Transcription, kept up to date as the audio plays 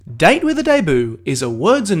Date with a Debut is a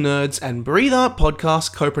Words and Nerds and Breathe Art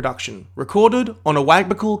podcast co-production, recorded on a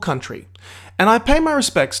Wagbical country. And I pay my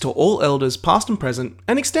respects to all elders past and present,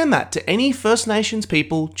 and extend that to any First Nations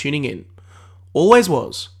people tuning in. Always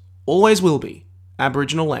was, always will be,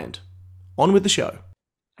 Aboriginal land. On with the show.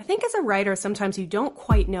 I think as a writer, sometimes you don't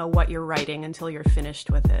quite know what you're writing until you're finished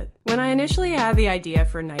with it. When I initially had the idea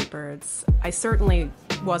for Nightbirds, I certainly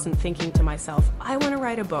wasn't thinking to myself, I want to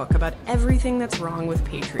write a book about everything that's wrong with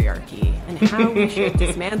patriarchy and how we should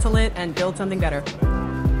dismantle it and build something better.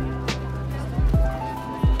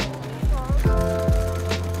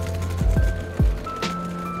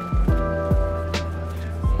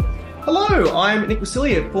 Hello, I'm Nick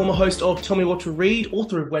Wasiliev, former host of Tell Me What to Read,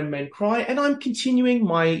 author of When Men Cry, and I'm continuing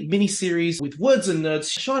my mini-series with Words and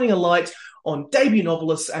Nerds, shining a light on debut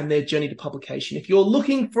novelists and their journey to publication. If you're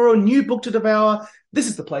looking for a new book to devour, this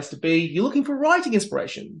is the place to be. You're looking for writing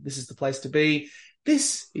inspiration, this is the place to be.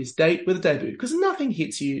 This is Date with a Debut, because nothing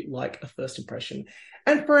hits you like a first impression.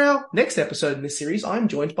 And for our next episode in this series, I'm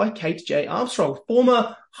joined by Kate J. Armstrong,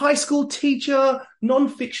 former high school teacher,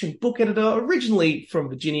 non-fiction book editor, originally from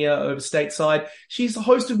Virginia over stateside. She's the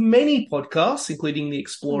host of many podcasts, including the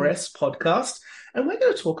Explore S podcast. And we're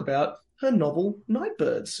going to talk about her novel,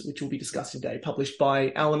 Nightbirds, which we'll be discussing today, published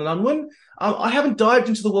by Allen and Unwin. I haven't dived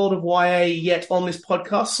into the world of YA yet on this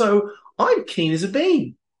podcast, so I'm keen as a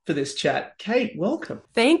bean for this chat. Kate, welcome.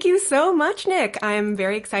 Thank you so much, Nick. I'm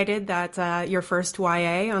very excited that your first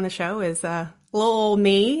YA on the show is little old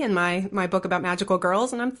me and my book about magical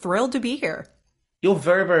girls, and I'm thrilled to be here. You're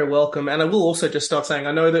very, very welcome. And I will also just start saying,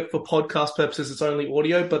 I know that for podcast purposes it's only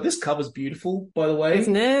audio, but this cover's beautiful, by the way.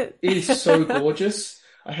 Isn't it? It is so gorgeous.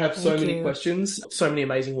 I have so Thank many you. questions, so many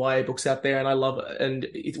amazing YA books out there, and I love it. And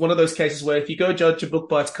it's one of those cases where if you go judge a book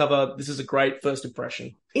by its cover, this is a great first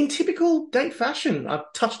impression. In typical date fashion,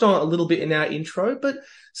 I've touched on it a little bit in our intro, but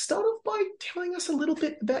start off by telling us a little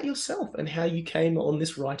bit about yourself and how you came on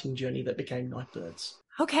this writing journey that became Nightbirds.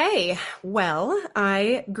 Okay, well,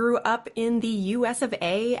 I grew up in the US of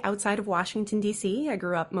A outside of Washington, D.C. I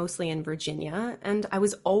grew up mostly in Virginia, and I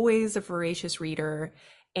was always a voracious reader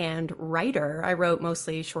and writer. I wrote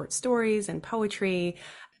mostly short stories and poetry,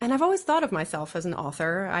 and I've always thought of myself as an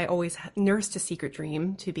author. I always nursed a secret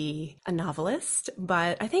dream to be a novelist,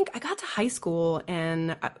 but I think I got to high school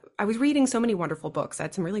and I was reading so many wonderful books. I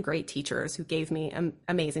had some really great teachers who gave me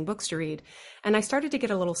amazing books to read, and I started to get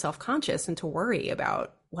a little self-conscious and to worry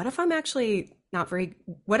about what if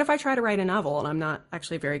I try to write a novel and I'm not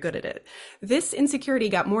actually very good at it? This insecurity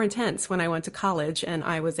got more intense when I went to college, and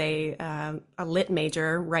I was a lit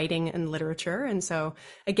major, writing and literature. And so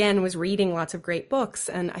again, was reading lots of great books.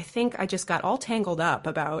 And I think I just got all tangled up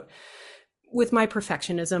with my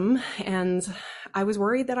perfectionism, and I was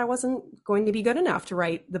worried that I wasn't going to be good enough to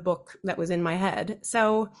write the book that was in my head.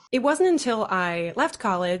 So it wasn't until I left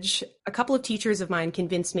college, a couple of teachers of mine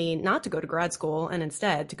convinced me not to go to grad school and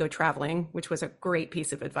instead to go traveling, which was a great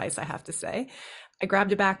piece of advice, I have to say. I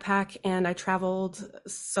grabbed a backpack and I traveled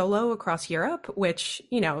solo across Europe, which,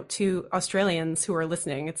 to Australians who are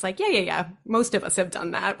listening, it's like, yeah, most of us have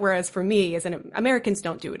done that. Whereas for me, Americans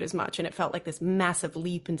don't do it as much. And it felt like this massive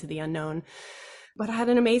leap into the unknown. But I had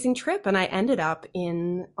an amazing trip and I ended up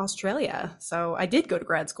in Australia. So I did go to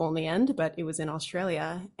grad school in the end, but it was in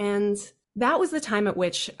Australia. And that was the time at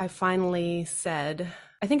which I finally said,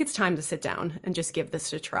 I think it's time to sit down and just give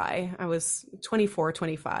this a try. I was 24,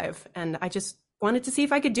 25, and I just wanted to see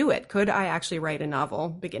if I could do it. Could I actually write a novel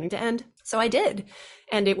beginning to end? So I did.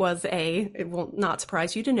 And it will not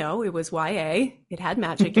surprise you to know, it was YA. It had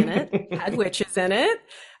magic in it, had witches in it,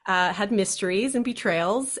 had mysteries and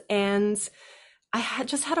betrayals. And I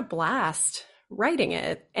had a blast writing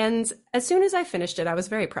it. And as soon as I finished it, I was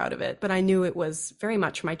very proud of it, but I knew it was very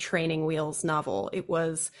much my training wheels novel.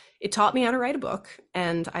 It taught me how to write a book,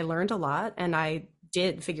 and I learned a lot. And I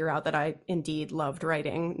did figure out that I indeed loved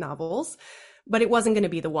writing novels, but it wasn't going to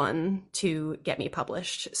be the one to get me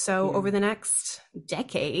published. So over the next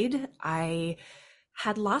decade, I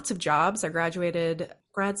had lots of jobs. I graduated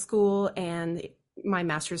grad school and my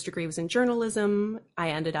master's degree was in journalism. I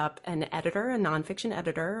ended up an editor, a nonfiction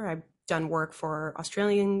editor. I've done work for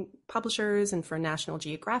Australian publishers and for National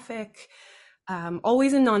Geographic,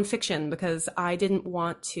 always in nonfiction, because I didn't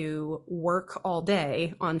want to work all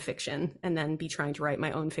day on fiction and then be trying to write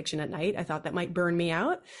my own fiction at night. I thought that might burn me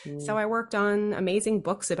out. So I worked on amazing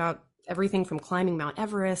books about everything from climbing Mount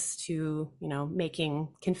Everest to, making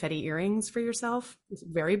confetti earrings for yourself. It's a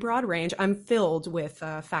very broad range. I'm filled with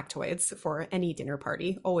factoids for any dinner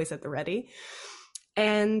party, always at the ready.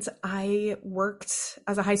 And I worked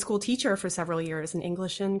as a high school teacher for several years, an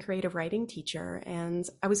English and creative writing teacher. And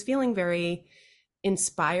I was feeling very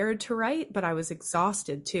inspired to write, but I was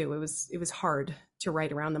exhausted too. It was hard to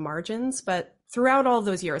write around the margins, but throughout all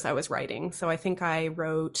those years I was writing. So I think I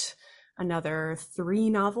wrote another 3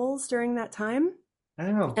 novels during that time.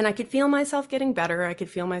 Wow. And I could feel myself getting better. I could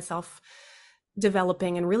feel myself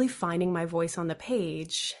developing and really finding my voice on the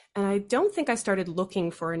page. And I don't think I started looking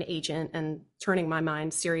for an agent and turning my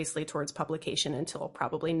mind seriously towards publication until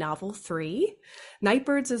probably novel 3.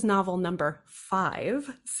 Nightbirds is novel number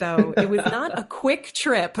 5. So it was not a quick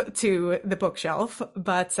trip to the bookshelf,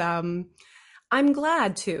 but I'm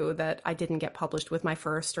glad too that I didn't get published with my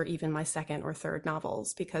first or even my second or third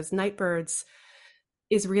novels, because Nightbirds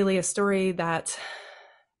is really a story that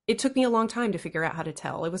it took me a long time to figure out how to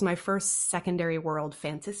tell. It was my first secondary world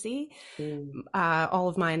fantasy. All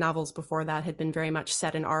of my novels before that had been very much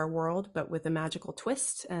set in our world, but with a magical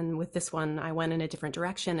twist. And with this one, I went in a different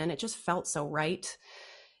direction, and it just felt so right.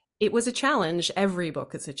 It was a challenge. Every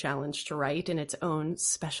book is a challenge to write in its own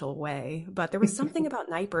special way. But there was something about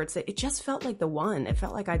Nightbirds that it just felt like the one. It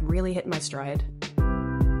felt like I'd really hit my stride.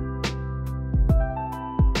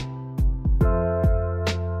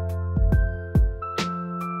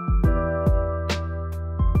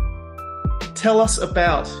 Tell us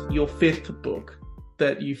about your 5th book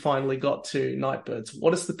that you finally got to, Nightbirds.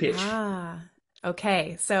 What is the pitch?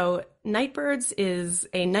 Okay. So Nightbirds is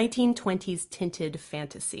a 1920s tinted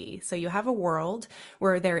fantasy. So you have a world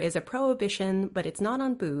where there is a prohibition, but it's not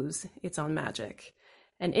on booze, it's on magic.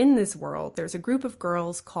 And in this world, there's a group of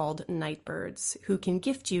girls called Nightbirds who can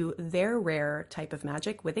gift you their rare type of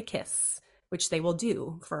magic with a kiss, which they will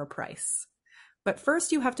do for a price. But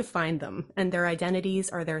first you have to find them, and their identities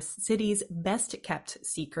are their city's best kept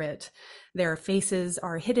secret. Their faces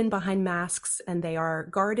are hidden behind masks, and they are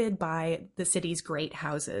guarded by the city's great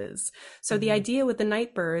houses. So the idea with the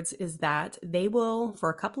Nightbirds is that they will, for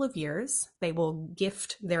a couple of years, they will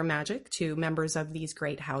gift their magic to members of these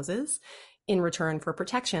great houses in return for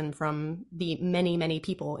protection from the many, many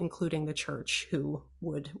people, including the church, who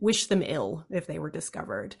would wish them ill if they were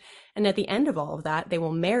discovered. And at the end of all of that, they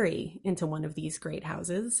will marry into one of these great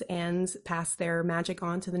houses and pass their magic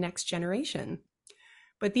on to the next generation.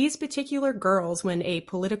 But these particular girls, when a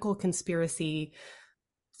political conspiracy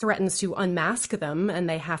threatens to unmask them and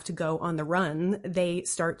they have to go on the run, they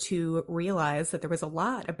start to realize that there was a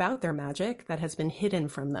lot about their magic that has been hidden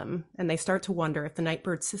from them. And they start to wonder if the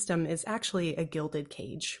Nightbird system is actually a gilded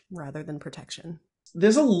cage rather than protection.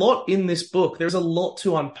 There's a lot in this book. There's a lot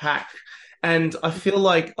to unpack. And I feel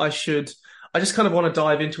like I just kind of want to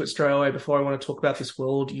dive into it straight away before I want to talk about this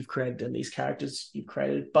world you've created and these characters you've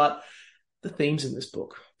created. But the themes in this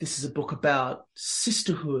book. This is a book about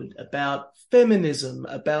sisterhood, about feminism,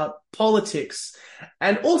 about politics,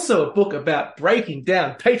 and also a book about breaking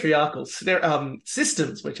down patriarchal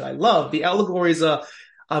systems, which I love. The allegories are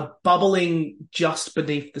bubbling just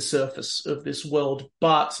beneath the surface of this world,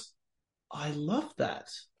 but I love that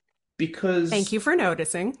because... Thank you for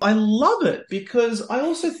noticing. I love it because I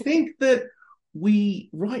also think that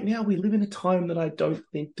right now we live in a time that I don't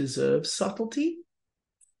think deserves subtlety.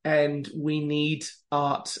 And we need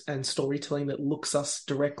art and storytelling that looks us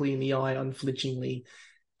directly in the eye unflinchingly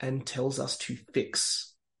and tells us to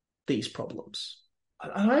fix these problems.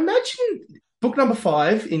 And I imagine book number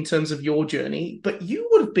 5 in terms of your journey, but you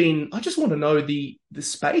would have been, I just want to know the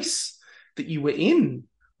space that you were in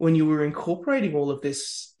when you were incorporating all of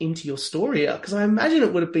this into your story, because I imagine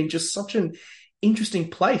it would have been just such an interesting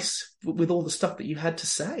place with all the stuff that you had to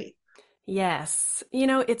say. Yes. You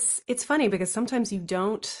know, it's funny because sometimes you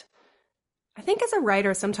don't, I think as a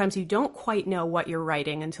writer, sometimes you don't quite know what you're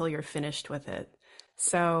writing until you're finished with it.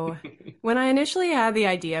 So when I initially had the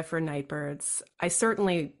idea for Nightbirds, I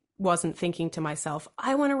certainly wasn't thinking to myself,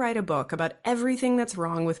 I want to write a book about everything that's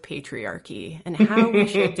wrong with patriarchy and how we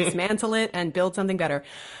should dismantle it and build something better.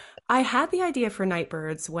 I had the idea for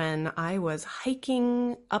Nightbirds when I was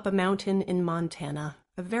hiking up a mountain in Montana.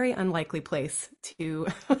 A very unlikely place to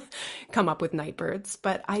come up with Nightbirds,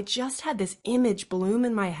 but I just had this image bloom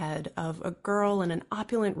in my head of a girl in an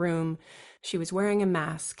opulent room. She was wearing a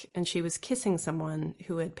mask and she was kissing someone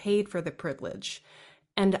who had paid for the privilege.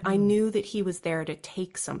 And I knew that he was there to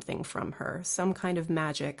take something from her, some kind of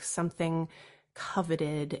magic, something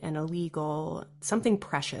coveted and illegal, something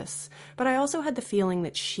precious. But I also had the feeling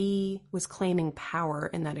that she was claiming power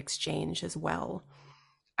in that exchange as well.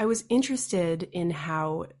 I was interested in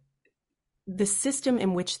how the system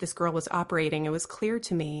in which this girl was operating, it was clear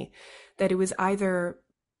to me that it was either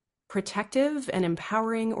protective and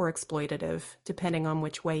empowering or exploitative, depending on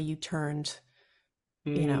which way you turned,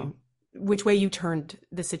 which way you turned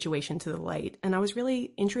the situation to the light. And I was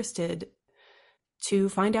really interested to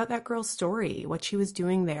find out that girl's story, what she was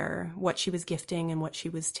doing there, what she was gifting and what she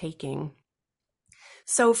was taking.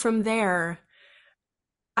 So from there,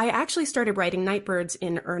 I actually started writing Nightbirds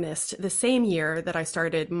in earnest the same year that I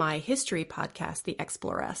started my history podcast, The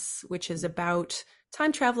Exploress, which is about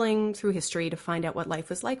time traveling through history to find out what life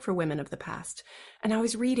was like for women of the past. And I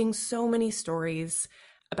was reading so many stories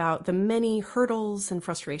about the many hurdles and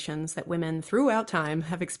frustrations that women throughout time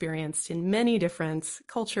have experienced in many different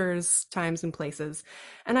cultures, times, and places.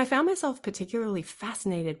 And I found myself particularly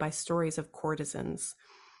fascinated by stories of courtesans,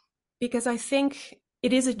 because I think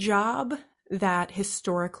it is a job that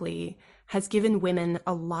historically has given women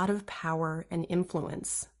a lot of power and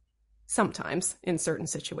influence. Sometimes in certain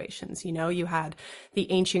situations, you had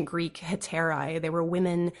the ancient Greek hetairai. They were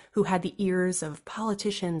women who had the ears of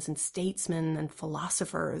politicians and statesmen and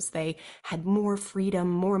philosophers. They had more freedom,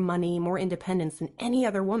 more money, more independence than any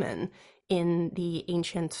other woman in the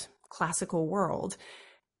ancient classical world.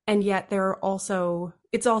 And yet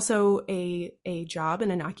it's also a job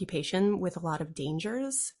and an occupation with a lot of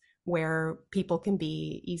dangers where people can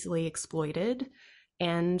be easily exploited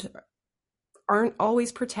and aren't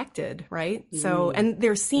always protected, right? So, and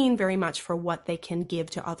they're seen very much for what they can give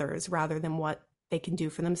to others rather than what they can do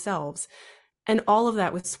for themselves. And all of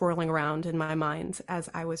that was swirling around in my mind as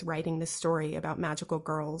I was writing this story about magical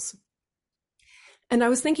girls. And I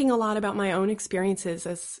was thinking a lot about my own experiences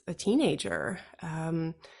as a teenager,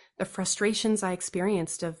 the frustrations I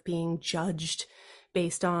experienced of being judged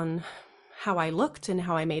based on how I looked and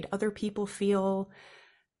how I made other people feel,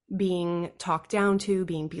 being talked down to,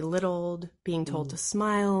 being belittled, being told to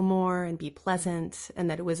smile more and be pleasant, and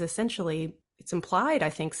that it was essentially, it's implied, I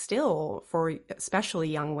think, still for especially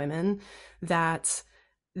young women, that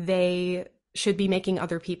they should be making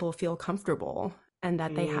other people feel comfortable and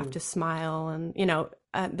that they have to smile and,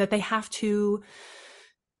 that they have to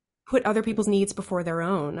put other people's needs before their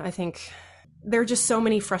own. I think there are just so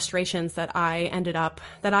many frustrations that I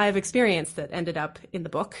have experienced that ended up in the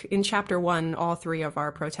book. In chapter 1, all 3 of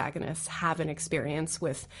our protagonists have an experience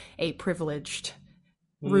with a privileged,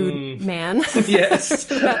 rude man. Yes.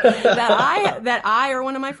 that I or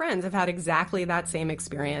one of my friends have had exactly that same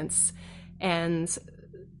experience. And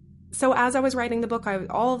so as I was writing the book,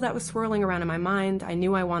 all of that was swirling around in my mind. I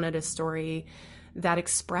knew I wanted a story that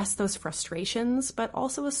expressed those frustrations, but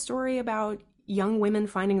also a story about young women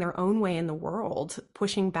finding their own way in the world,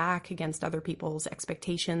 pushing back against other people's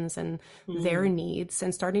expectations and their needs,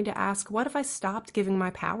 and starting to ask, what if I stopped giving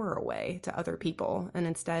my power away to other people and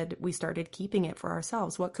instead we started keeping it for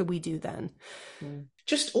ourselves? What could we do then?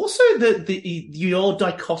 Just also your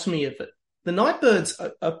dichotomy of it. The Nightbirds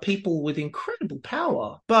are people with incredible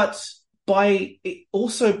power, but by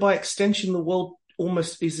extension, the world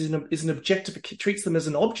almost is an objectification, treats them as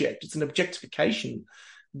an object. It's an objectification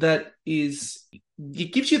that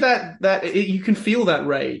it gives you you can feel that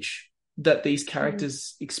rage that these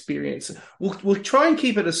characters experience. We'll try and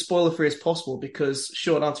keep it as spoiler-free as possible because,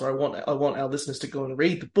 short answer, I want our listeners to go and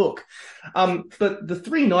read the book. But the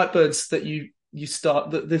 3 Nightbirds that you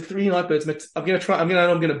start, the 3 Nightbirds, I'm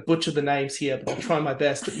going to butcher the names here, but I'll try my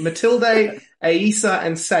best. Matilde, Aisa,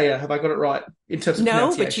 and Saya. Have I got it right in terms of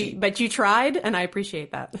pronunciation? but you tried, and I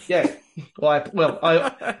appreciate that. Yeah.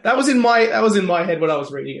 That was in my head when I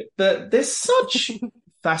was reading it. They're such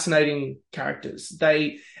fascinating characters.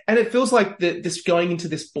 And it feels like this going into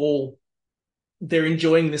this ball, they're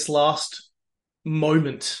enjoying this last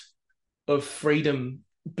moment of freedom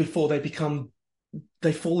before they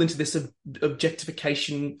fall into this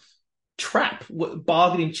objectification trap,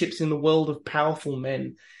 bargaining chips in the world of powerful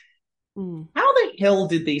men. How the hell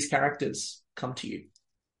did these characters come to you?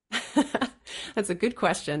 That's a good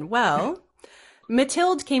question. Well,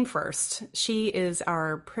 Mathilde came first. She is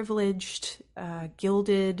our privileged,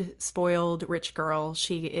 gilded, spoiled, rich girl.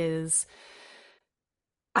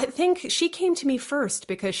 I think she came to me first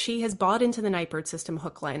because she has bought into the Nightbird system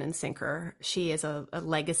hook, line, and sinker. She is a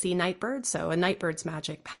legacy Nightbird, so a Nightbird's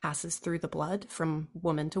magic passes through the blood from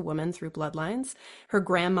woman to woman through bloodlines. Her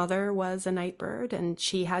grandmother was a Nightbird, and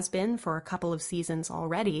she has been for a couple of seasons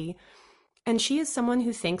already. And she is someone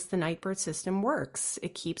who thinks the Nightbird system works.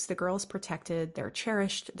 It keeps the girls protected, they're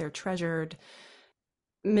cherished, they're treasured.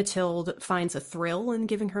 Mathilde finds a thrill in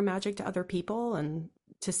giving her magic to other people and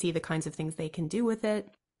to see the kinds of things they can do with it.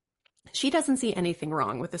 She doesn't see anything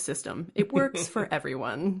wrong with the system. It works for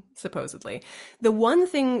everyone, supposedly. The one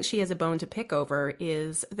thing she has a bone to pick over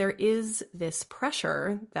is there is this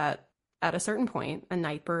pressure that at a certain point, a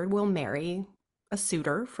Nightbird will marry a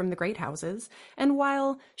suitor from the great houses. And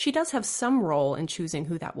while she does have some role in choosing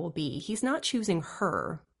who that will be, he's not choosing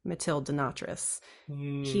her, Mathilde de Natris.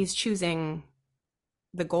 He's choosing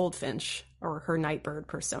the goldfinch or her Nightbird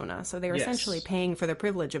persona. So they're essentially Yes. paying for the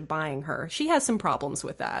privilege of buying her. She has some problems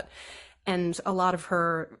with that. And a lot of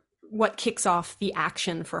what kicks off the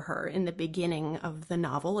action for her in the beginning of the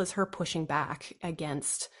novel is her pushing back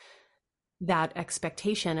against that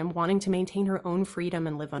expectation and wanting to maintain her own freedom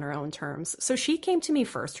and live on her own terms. So she came to me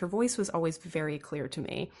first. Her voice was always very clear to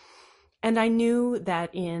me. And I knew that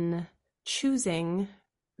in choosing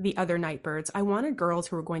the other Nightbirds, I wanted girls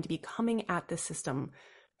who were going to be coming at the system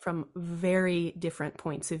from very different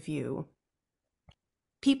points of view.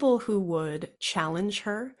 People who would challenge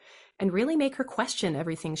her and really make her question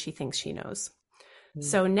everything she thinks she knows.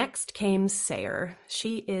 So next came Sayre.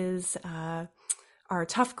 She is our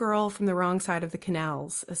tough girl from the wrong side of the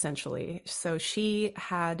canals, essentially. So she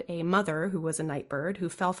had a mother who was a Nightbird who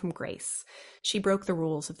fell from grace. She broke the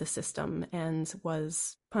rules of the system and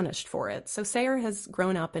was punished for it. So Sayre has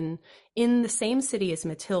grown up in the same city as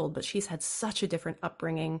Mathilde, but she's had such a different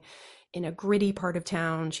upbringing in a gritty part of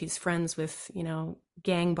town. She's friends with,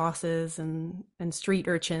 gang bosses and street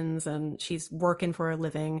urchins, and she's working for a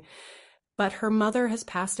living. But her mother has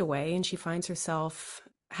passed away, and she finds herself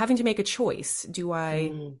having to make a choice. Do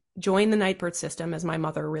I join the Nightbird system as my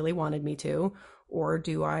mother really wanted me to, or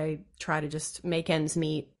do I try to just make ends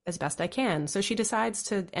meet as best I can? So she decides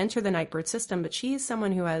to enter the Nightbird system, but she is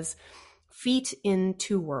someone who has feet in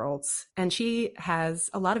two worlds, and she has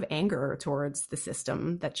a lot of anger towards the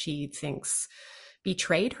system that she thinks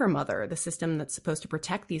betrayed her mother. The system that's supposed to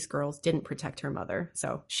protect these girls didn't protect her mother.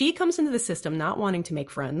 So she comes into the system not wanting to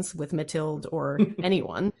make friends with Mathilde or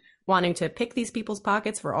anyone, wanting to pick these people's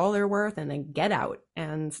pockets for all they're worth and then get out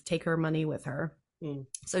and take her money with her.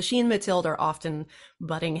 So she and Mathilde are often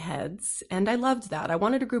butting heads, and I loved that. I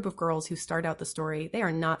wanted a group of girls who start out the story. They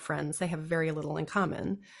are not friends. They have very little in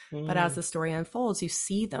common. But as the story unfolds, you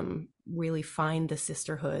see them really find the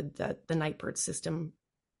sisterhood that the Nightbird system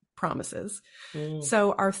promises.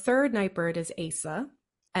 So our third Nightbird is Asa.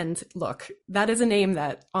 And look, that is a name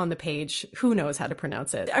that on the page, who knows how to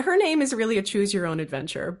pronounce it? Her name is really a choose your own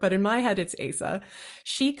adventure, but in my head, it's Asa.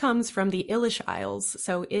 She comes from the Ilish Isles.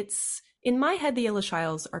 So in my head, the Ilish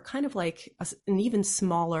Isles are kind of like an even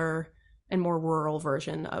smaller and more rural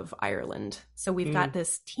version of Ireland. So we've got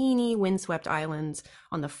this teeny windswept island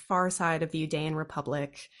on the far side of the Udayan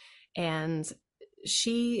Republic, and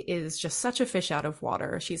she is just such a fish out of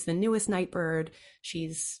water. She's the newest Nightbird.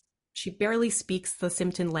 She barely speaks the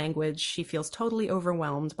Simpton language. She feels totally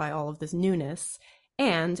overwhelmed by all of this newness,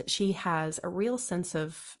 and she has a real sense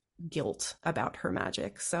of guilt about her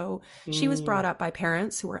magic. So she was brought up by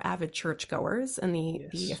parents who were avid churchgoers, and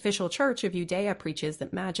the official church of Judea preaches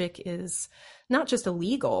that magic is not just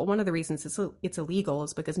illegal. One of the reasons it's illegal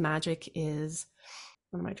is because magic is,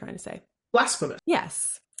 what am I trying to say? Blasphemous.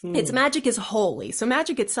 Yes. Its magic is holy. So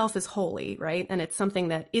magic itself is holy, right? And it's something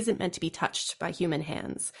that isn't meant to be touched by human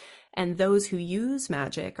hands. And those who use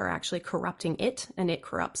magic are actually corrupting it, and it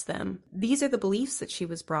corrupts them. These are the beliefs that she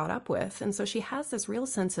was brought up with. And so she has this real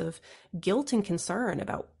sense of guilt and concern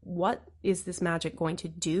about what is this magic going to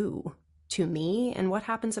do to me, and what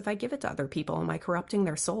happens if I give it to other people? Am I corrupting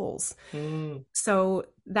their souls? So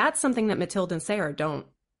that's something that Mathilde and Sayre don't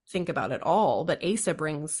think about at all, but Asa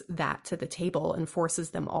brings that to the table and forces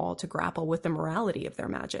them all to grapple with the morality of their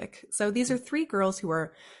magic. So these are three girls who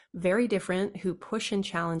are very different, who push and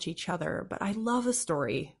challenge each other. But I love a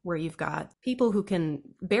story where you've got people who can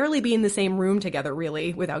barely be in the same room together,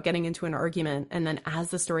 really, without getting into an argument. And then as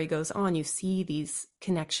the story goes on, you see these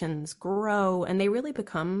connections grow, and they really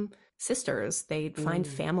become sisters. They find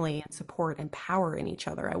family and support and power in each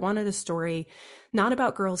other. I wanted a story not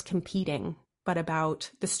about girls competing, but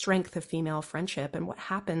about the strength of female friendship and what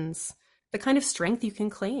happens, the kind of strength you can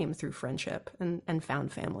claim through friendship and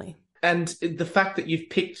found family. And the fact that you've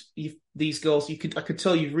picked these girls, I could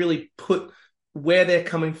tell you've really put where they're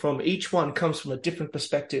coming from. Each one comes from a different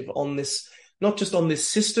perspective on this, not just on this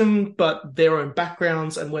system, but their own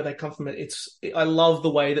backgrounds and where they come from. I love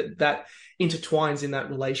the way that intertwines in that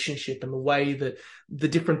relationship, and the way that the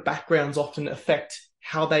different backgrounds often affect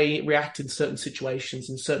how they react in certain situations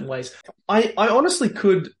in certain ways. I honestly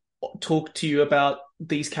could talk to you about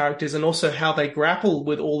these characters and also how they grapple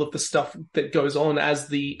with all of the stuff that goes on as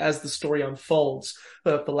the story unfolds,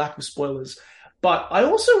 for lack of spoilers. But I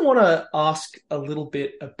also want to ask a little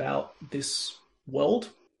bit about this world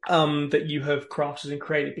that you have crafted and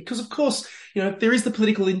created, because of course, there is the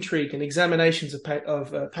political intrigue and examinations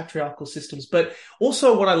of patriarchal systems, but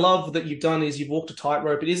also what I love that you've done is you've walked a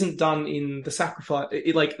tightrope. It isn't done in the sacrifice.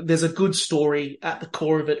 There's a good story at the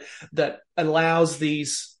core of it that allows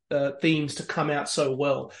these themes to come out so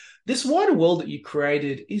well. This wider world that you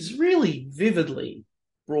created is really vividly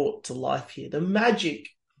brought to life here. The magic,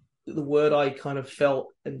 the word I kind of felt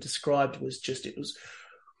and described was just, it was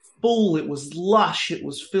full, it was lush, it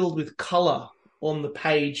was filled with color on the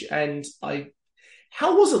page. And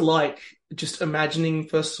how was it like just imagining,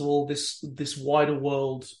 first of all, this wider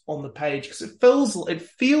world on the page? Because it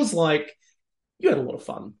feels like you had a lot of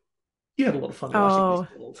fun. You had a lot of fun writing this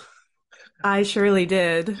Oh, world. I surely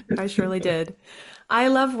did. I surely did. I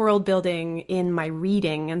love world building in my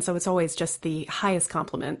reading, and so it's always just the highest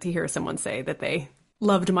compliment to hear someone say that they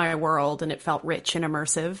loved my world and it felt rich and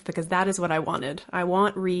immersive, because that is what I wanted. I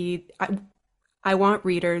want readers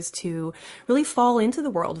to really fall into the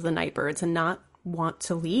world of the Nightbirds and not want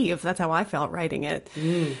to leave. That's how I felt writing it.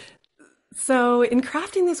 Mm. So in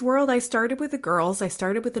crafting this world, I started with the girls, I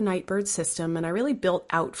started with the Nightbird system, and I really built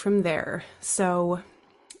out from there. So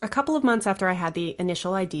a couple of months after I had the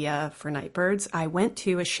initial idea for Nightbirds, I went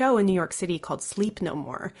to a show in New York City called Sleep No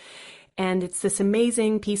More. And it's this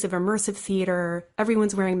amazing piece of immersive theater.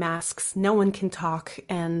 Everyone's wearing masks, no one can talk,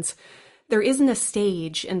 and there isn't a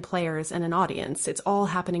stage and players and an audience. It's all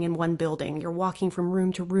happening in one building. You're walking from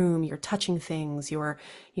room to room, you're touching things,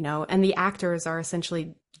 and the actors are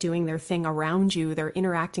essentially doing their thing around you. They're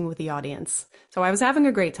interacting with the audience. So I was having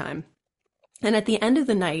a great time. And at the end of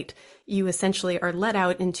the night, you essentially are let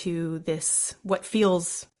out into this, what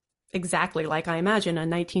feels exactly like, I imagine, a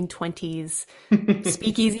 1920s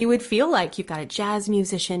speakeasy would feel like. You've got a jazz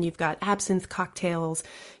musician, you've got absinthe cocktails,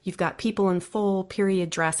 you've got people in full period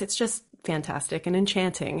dress. It's just fantastic and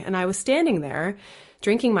enchanting. And I was standing there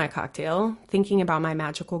drinking my cocktail, thinking about my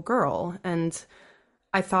magical girl. And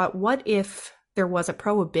I thought, what if there was a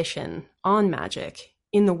prohibition on magic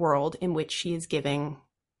in the world in which she is giving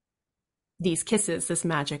these kisses, this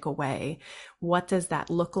magic away? What does that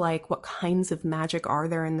look like? What kinds of magic are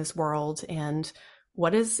there in this world? And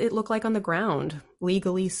what does it look like on the ground,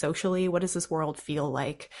 legally, socially? What does this world feel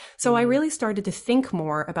like? So I really started to think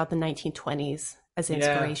more about the 1920s as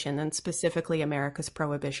inspiration, and specifically America's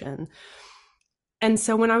Prohibition. And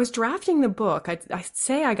so when I was drafting the book, I'd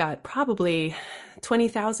say I got probably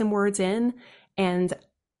 20,000 words in, and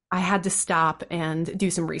I had to stop and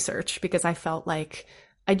do some research, because I felt like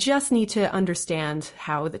I just need to understand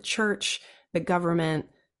how the church, the government,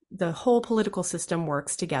 the whole political system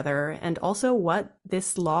works together, and also what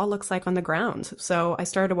this law looks like on the ground. So I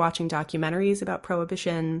started watching documentaries about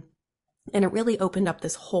prohibition, and it really opened up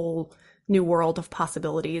this whole new world of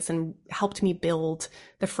possibilities and helped me build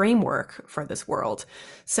the framework for this world.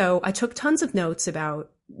 So I took tons of notes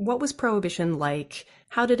about what was prohibition like,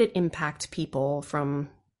 how did it impact people from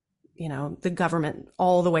the government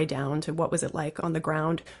all the way down to what was it like on the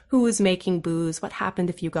ground, who was making booze, what happened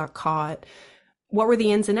if you got caught, what were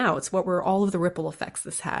the ins and outs, what were all of the ripple effects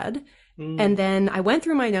this had. And then I went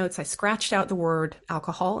through my notes, I scratched out the word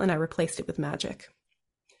alcohol and I replaced it with magic.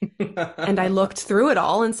 And I looked through it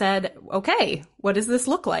all and said, okay, what does this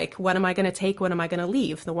look like? What am I going to take? What am I going to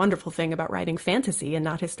leave? The wonderful thing about writing fantasy and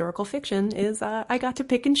not historical fiction is I got to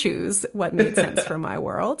pick and choose what made sense for my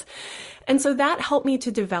world. And so that helped me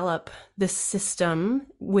to develop the system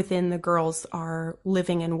within the girls are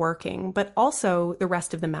living and working, but also the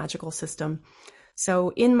rest of the magical system.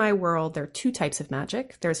 So in my world, there are two types of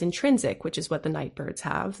magic. There's intrinsic, which is what the Nightbirds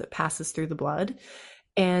have, that passes through the blood.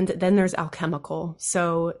 And then there's alchemical.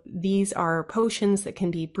 So these are potions that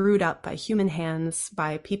can be brewed up by human hands,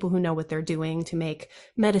 by people who know what they're doing to make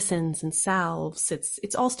medicines and salves.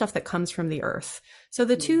 It's all stuff that comes from the earth. So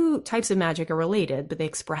the two types of magic are related, but they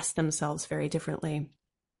express themselves very differently.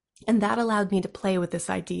 And that allowed me to play with this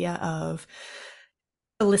idea of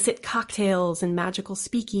illicit cocktails and magical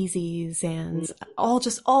speakeasies and all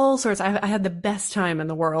sorts. I had the best time in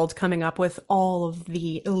the world coming up with all of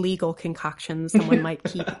the illegal concoctions someone might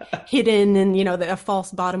keep hidden in, a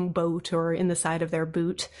false bottom boat or in the side of their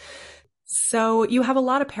boot. So you have a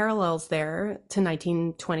lot of parallels there to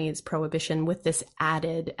 1920s prohibition with this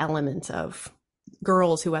added element of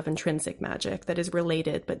girls who have intrinsic magic that is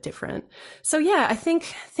related but different. So yeah, I think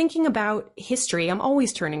thinking about history, I'm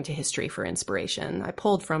always turning to history for inspiration. I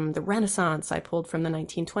pulled from the Renaissance, I pulled from the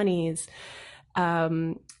 1920s.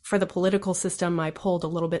 For the political system, I pulled a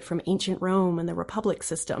little bit from ancient Rome and the Republic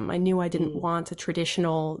system. I knew I didn't want a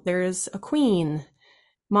traditional, there's a queen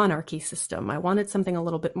monarchy system. I wanted something a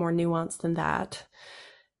little bit more nuanced than that.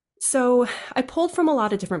 So I pulled from a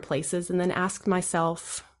lot of different places and then asked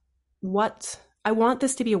myself, I want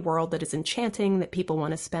this to be a world that is enchanting, that people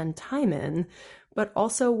want to spend time in, but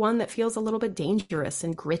also one that feels a little bit dangerous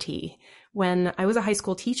and gritty. When I was a high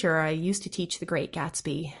school teacher, I used to teach The Great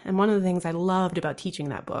Gatsby. And one of the things I loved about teaching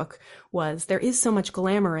that book was there is so much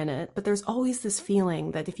glamour in it, but there's always this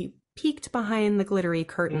feeling that if you peeked behind the glittery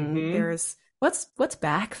curtain, there's what's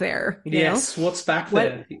back there? Yes, what's back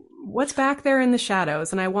there? What's back there in the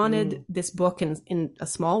shadows? And I wanted this book in a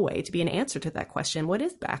small way to be an answer to that question. What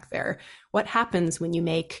is back there? What happens when you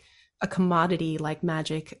make a commodity like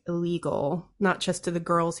magic illegal, not just to the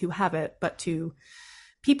girls who have it, but to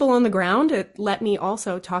people on the ground? It let me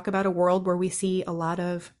also talk about a world where we see a lot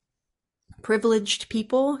of privileged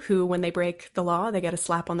people who, when they break the law, they get a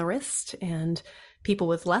slap on the wrist, and people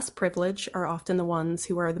with less privilege are often the ones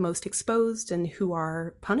who are the most exposed and who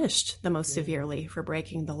are punished the most severely for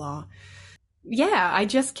breaking the law. Yeah, I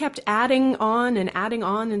just kept adding on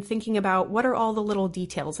and thinking about what are all the little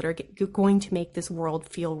details that are going to make this world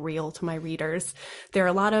feel real to my readers. There are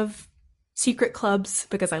a lot of secret clubs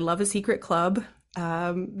because I love a secret club.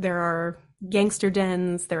 There are gangster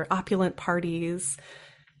dens, there are opulent parties.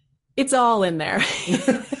 It's all in there.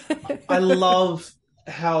 I love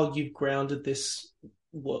how you've grounded this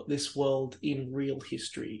world in real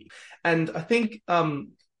history. And I think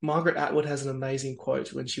Margaret Atwood has an amazing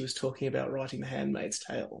quote when she was talking about writing The Handmaid's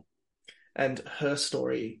Tale and her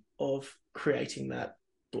story of creating that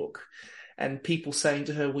book. And people saying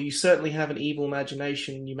to her, well, you certainly have an evil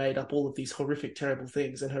imagination. You made up all of these horrific, terrible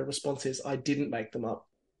things. And her response is, I didn't make them up.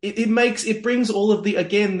 It brings all of the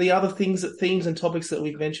other themes and topics that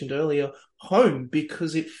we've mentioned earlier home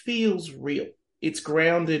because it feels real. It's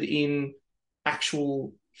grounded in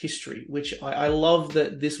actual history, which I love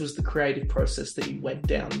that this was the creative process that you went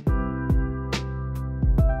down.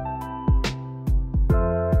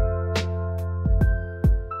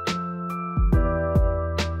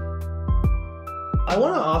 I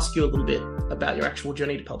want to ask you a little bit about your actual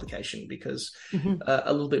journey to publication because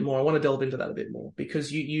a little bit more. I want to delve into that a bit more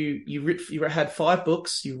because you had 5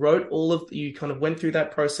 books. You wrote you kind of went through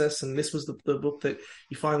that process, and this was the book that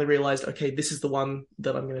you finally realized, okay, this is the one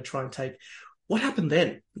that I'm going to try and take. What happened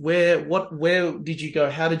then? Where did you go?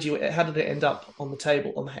 How did it end up on the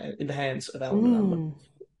table in the hands of Alan Moore?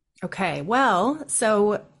 Okay, well,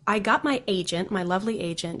 so I got my lovely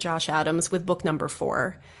agent, Josh Adams, with book number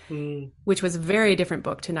 4, which was a very different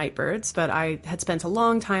book to Nightbirds, but I had spent a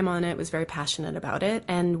long time on it, was very passionate about it,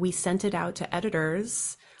 and we sent it out to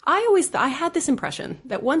editors. I had this impression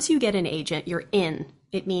that once you get an agent, you're in.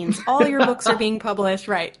 It means all your books are being published.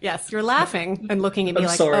 Right. Yes. You're laughing and looking at me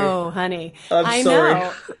oh, honey. I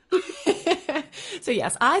know. So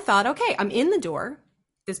yes, I thought, okay, I'm in the door.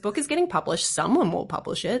 This book is getting published. Someone will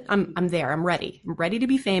publish it. I'm there. I'm ready. I'm ready to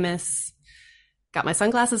be famous. Got my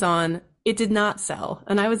sunglasses on. It did not sell.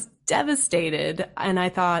 And I was devastated. And I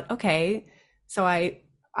thought, okay, so I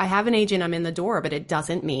have an agent, I'm in the door, but it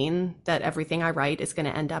doesn't mean that everything I write is going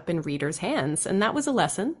to end up in readers' hands. And that was a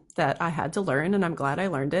lesson that I had to learn, and I'm glad I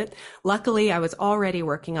learned it. Luckily, I was already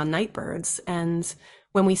working on Nightbirds. And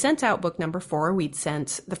when we sent out book number 4, we'd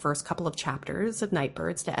sent the first couple of chapters of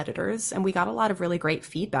Nightbirds to editors, and we got a lot of really great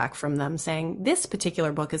feedback from them saying, this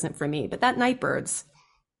particular book isn't for me, but that Nightbirds,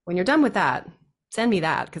 when you're done with that, send me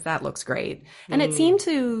that because that looks great. And it seemed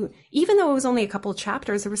to, even though it was only a couple of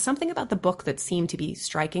chapters, there was something about the book that seemed to be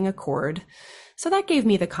striking a chord. So that gave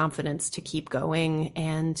me the confidence to keep going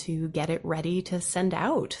and to get it ready to send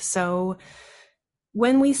out. So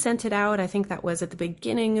when we sent it out, I think that was at the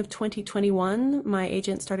beginning of 2021, my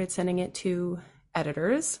agent started sending it to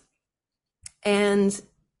editors. And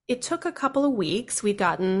it took a couple of weeks. We'd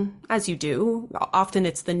gotten, as you do, often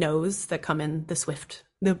it's the no's that come in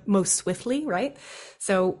the most swiftly, right?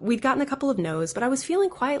 So we'd gotten a couple of no's, but I was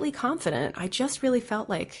feeling quietly confident. I just really felt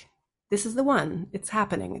like this is the one. It's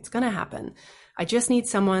happening. It's going to happen. I just need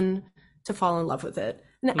someone to fall in love with it.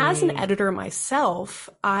 And as an editor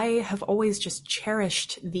myself, I have always just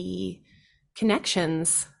cherished the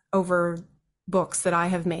connections over books that I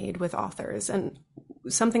have made with authors. And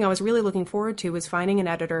something I was really looking forward to was finding an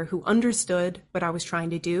editor who understood what I was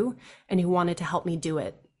trying to do and who wanted to help me do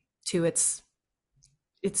it to its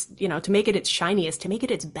to make it its shiniest, to make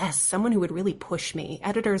it its best, someone who would really push me.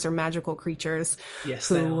 Editors are magical creatures. Yes,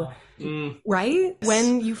 they are. Right? Yes.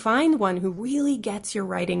 When you find one who really gets your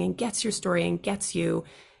writing and gets your story and gets you,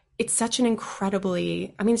 it's such an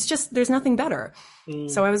incredibly, it's just, there's nothing better.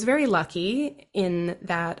 So I was very lucky in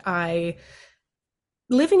that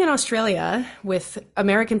living in Australia with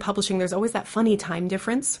American publishing, there's always that funny time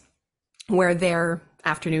difference where their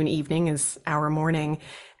afternoon, evening is our morning.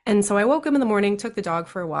 And so I woke up in the morning, took the dog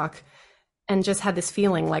for a walk, and just had this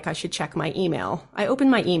feeling like I should check my email. I opened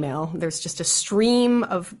my email. There's just a stream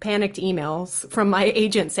of panicked emails from my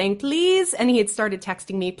agent saying, please, and he had started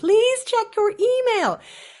texting me, please check your email.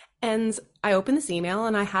 And I opened this email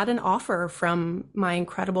and I had an offer from my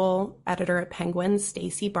incredible editor at Penguin,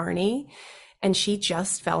 Stacey Barney, and she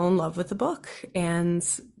just fell in love with the book and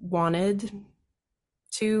wanted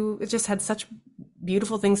it just had such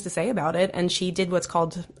beautiful things to say about it. And she did what's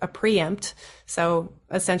called a preempt. So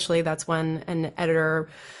essentially that's when an editor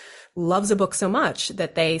loves a book so much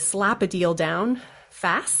that they slap a deal down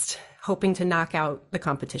fast, hoping to knock out the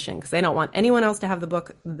competition because they don't want anyone else to have the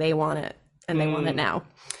book. They want it, and they want it now.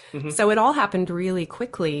 Mm-hmm. So it all happened really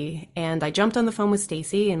quickly, and I jumped on the phone with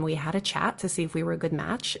Stacy and we had a chat to see if we were a good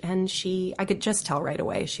match. And I could just tell right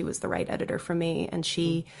away she was the right editor for me, and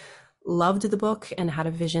she loved the book and had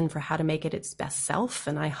a vision for how to make it its best self.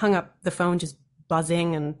 And I hung up the phone just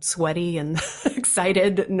buzzing and sweaty and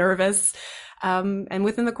excited, nervous. And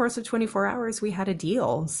within the course of 24 hours, we had a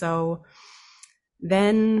deal. So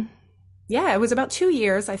then, yeah, it was about 2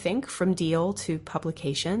 years, I think, from deal to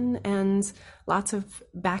publication, and lots of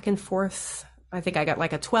back and forth. I think I got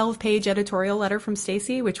like a 12-page editorial letter from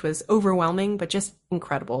Stacy, which was overwhelming, but just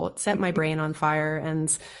incredible. It set my brain on fire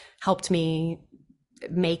and helped me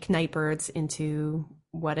make Nightbirds into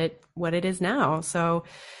what it is now. So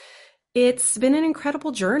it's been an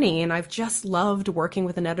incredible journey, and I've just loved working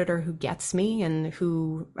with an editor who gets me and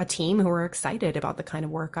a team who are excited about the kind of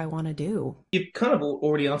work I want to do. You've kind of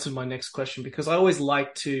already answered my next question, because I always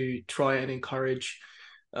like to try and encourage,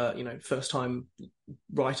 first-time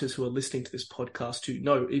writers who are listening to this podcast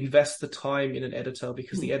to invest the time in an editor,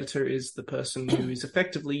 because the editor is the person who is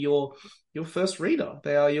effectively your first reader.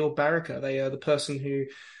 They are your barracker. They are the person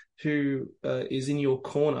who is in your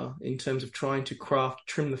corner in terms of trying to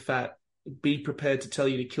trim the fat, be prepared to tell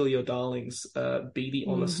you to kill your darlings, be the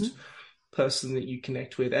honest person that you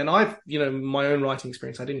connect with. And I've, my own writing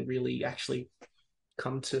experience, I didn't really actually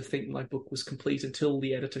come to think my book was complete until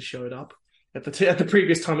the editor showed up. At the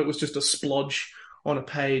previous time, it was just a splodge on a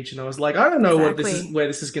page, and I was like, I don't know where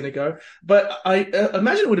this is going to go. But I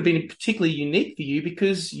imagine it would have been particularly unique for you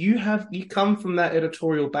because you come from that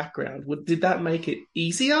editorial background. Did that make it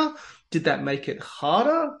easier? Did that make it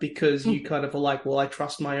harder because you kind of were like, well, I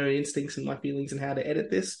trust my own instincts and my feelings and how to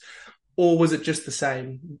edit this? Or was it just the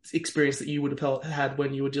same experience that you would have had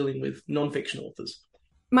when you were dealing with nonfiction authors?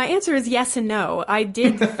 My answer is yes and no. I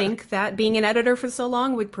did think that being an editor for so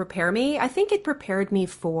long would prepare me. I think it prepared me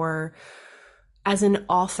as an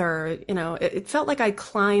author, it felt like I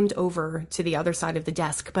climbed over to the other side of the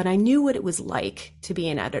desk, but I knew what it was like to be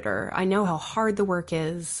an editor. I know how hard the work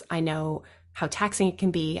is. I know how taxing it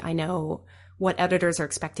can be. I know what editors are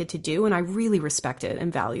expected to do, and I really respect it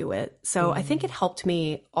and value it. So I think it helped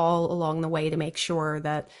me all along the way to make sure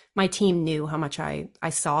that my team knew how much I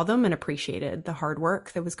saw them and appreciated the hard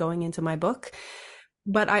work that was going into my book.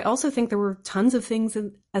 But I also think there were tons of things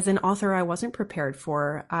as an author I wasn't prepared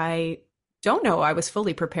for. I don't know I was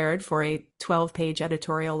fully prepared for a 12-page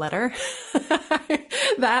editorial letter.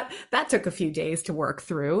 That took a few days to work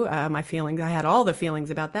through my feelings. I had all the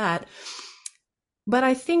feelings about that. But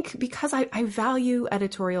I think because I value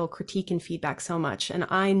editorial critique and feedback so much, and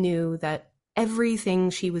I knew that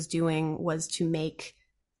everything she was doing was to make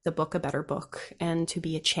the book a better book and to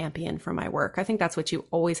be a champion for my work. I think that's what you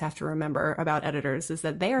always have to remember about editors, is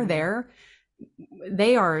that they are there.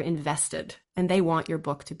 They are invested, and they want your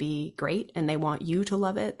book to be great, and they want you to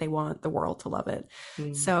love it. They want the world to love it.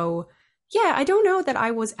 So yeah, I don't know that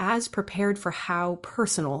I was as prepared for how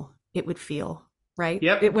personal it would feel, right?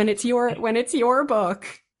 Yep. When it's your book,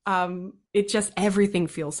 it just, everything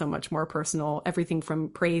feels so much more personal. Everything from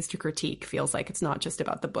praise to critique feels like it's not just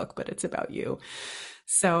about the book, but it's about you.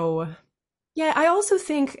 So yeah, I also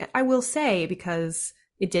think, I will say, because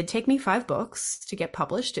it did take me 5 books to get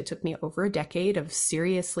published. It took me over a decade of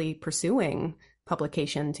seriously pursuing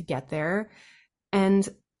publication to get there. And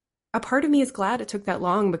a part of me is glad it took that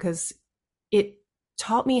long, because it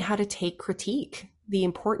taught me how to take critique, the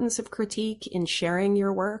importance of critique in sharing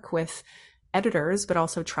your work with editors, but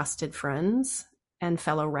also trusted friends and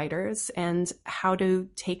fellow writers, and how to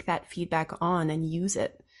take that feedback on and use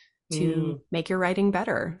it to make your writing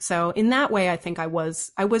better. So in that way, I think I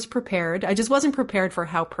was prepared. I just wasn't prepared for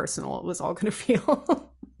how personal it was all going to feel.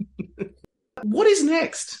 What is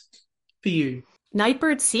next for you?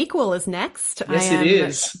 Nightbirds sequel is next. Yes, it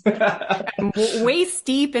is. I'm waist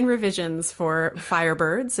deep in revisions for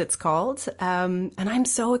Firebirds, it's called. And I'm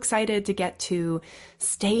so excited to get to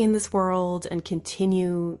stay in this world and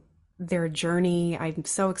continue their journey. I'm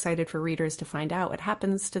so excited for readers to find out what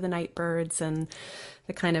happens to the Nightbirds and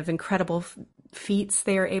the kind of incredible feats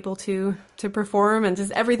they are able to perform, and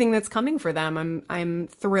just everything that's coming for them. I'm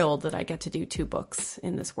thrilled that I get to do 2 books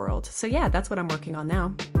in this world. So yeah, that's what I'm working on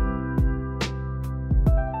now.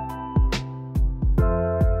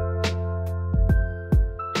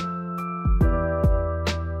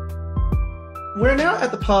 We're now at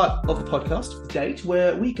the part of the podcast, the date,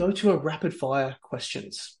 where we go to a rapid fire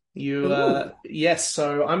questions. You, yes.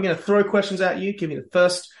 So I'm going to throw questions at you. Give me the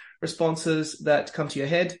first responses that come to your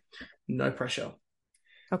head. No pressure.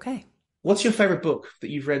 Okay. What's your favorite book that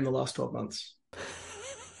you've read in the last 12 months?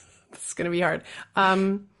 This is going to be hard.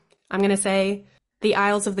 I'm going to say The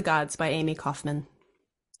Isles of the Gods by Amy Kaufman.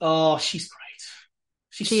 Oh, she's great.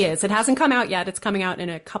 She is. It hasn't come out yet. It's coming out in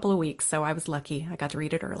a couple of weeks, so I was lucky. I got to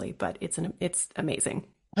read it early, but it's amazing.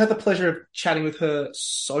 I had the pleasure of chatting with her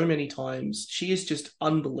so many times. She is just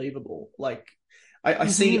unbelievable. Like I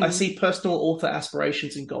see personal author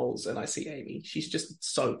aspirations and goals, and I see Amy. She's just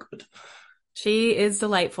so good. She is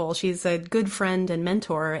delightful. She's a good friend and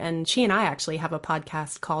mentor, and she and I actually have a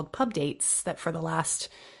podcast called Pub Dates that for the last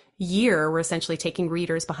year, we're essentially taking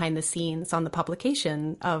readers behind the scenes on the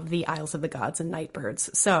publication of The Isles of the Gods and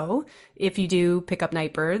Nightbirds. So if you do pick up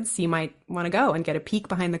Nightbirds, you might want to go and get a peek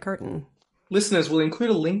behind the curtain. Listeners, we'll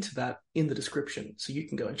include a link to that in the description, so you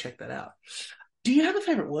can go and check that out. Do you have a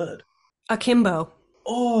favorite word? Akimbo.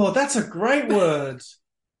 Oh, that's a great word.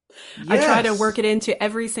 Yes. I try to work it into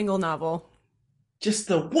every single novel. Just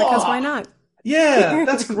the because why not? Yeah,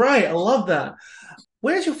 that's great. I love that.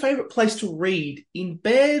 Where's your favorite place to read? In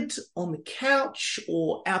bed, on the couch,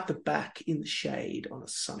 or out the back in the shade on a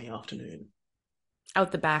sunny afternoon?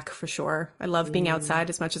 Out the back for sure. I love being outside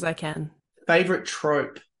as much as I can. Favorite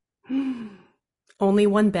trope? Only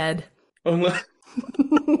one bed. Only...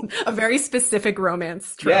 A very specific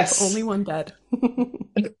romance trope. Yes. Only one bed.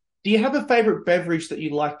 Do you have a favorite beverage that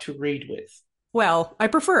you like to read with? Well, I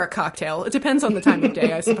prefer a cocktail. It depends on the time of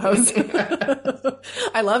day, I suppose.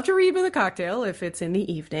 I love to read with a cocktail if it's in the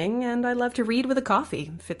evening, and I love to read with a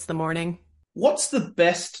coffee if it's the morning. What's the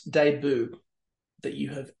best debut that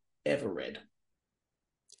you have ever read?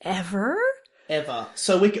 Ever? Ever.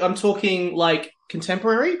 So I'm talking like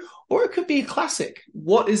contemporary, or it could be a classic.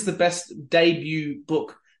 What is the best debut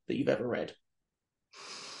book that you've ever read?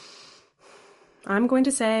 I'm going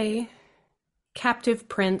to say Captive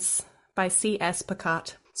Prince by C.S.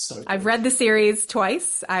 Pacat. So good. I've read the series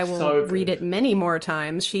twice. I will read it many more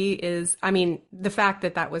times. The fact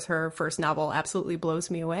that was her first novel absolutely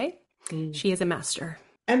blows me away. She is a master.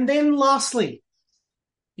 And then lastly,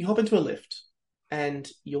 you hop into a lift and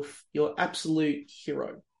your absolute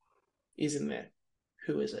hero is in there.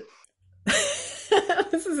 Who is it?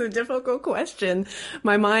 This is a difficult question.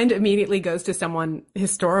 My mind immediately goes to someone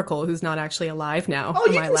historical who's not actually alive now.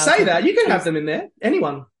 Oh, you can say that. You can have them in there.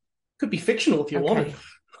 Anyone. Could be fictional if you wanted.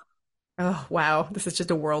 Oh, wow. This is just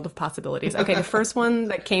a world of possibilities. Okay, the first one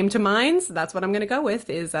that came to mind, so that's what I'm going to go with,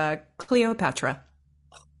 is Cleopatra.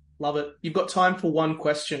 Love it. You've got time for one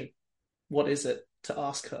question. What is it to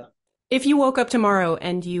ask her? If you woke up tomorrow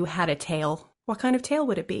and you had a tail, what kind of tail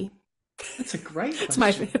would it be? That's a great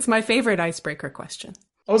question. It's my favorite icebreaker question.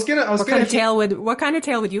 What kind of tail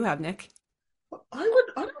would you have, Nick? I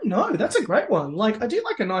don't know. That's a great one. Like, I do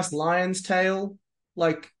like a nice lion's tail.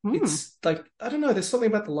 Like, it's like, I don't know, there's something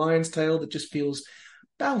about the lion's tail that just feels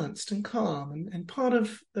balanced and calm and part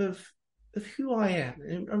of who I am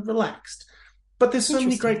and relaxed. But there's so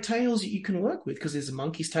many great tails that you can work with, because there's a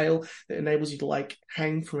monkey's tail that enables you to like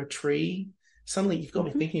hang from a tree. Suddenly you've got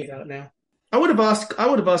me thinking about it now. I would have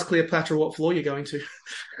asked Cleopatra what floor you're going to.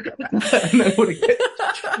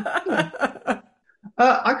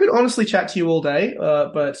 I could honestly chat to you all day,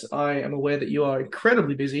 but I am aware that you are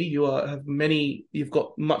incredibly busy. You've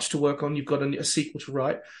got much to work on. You've got a sequel to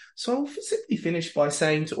write. So I'll simply finish by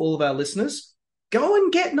saying to all of our listeners, go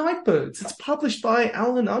and get Nightbirds. It's published by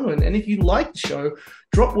Alan Unwin. And if you like the show,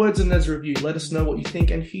 drop words in as a review. Let us know what you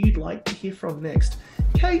think and who you'd like to hear from next.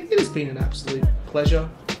 Kate, it has been an absolute pleasure.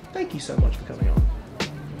 Thank you so much for coming on.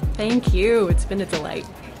 Thank you. It's been a delight.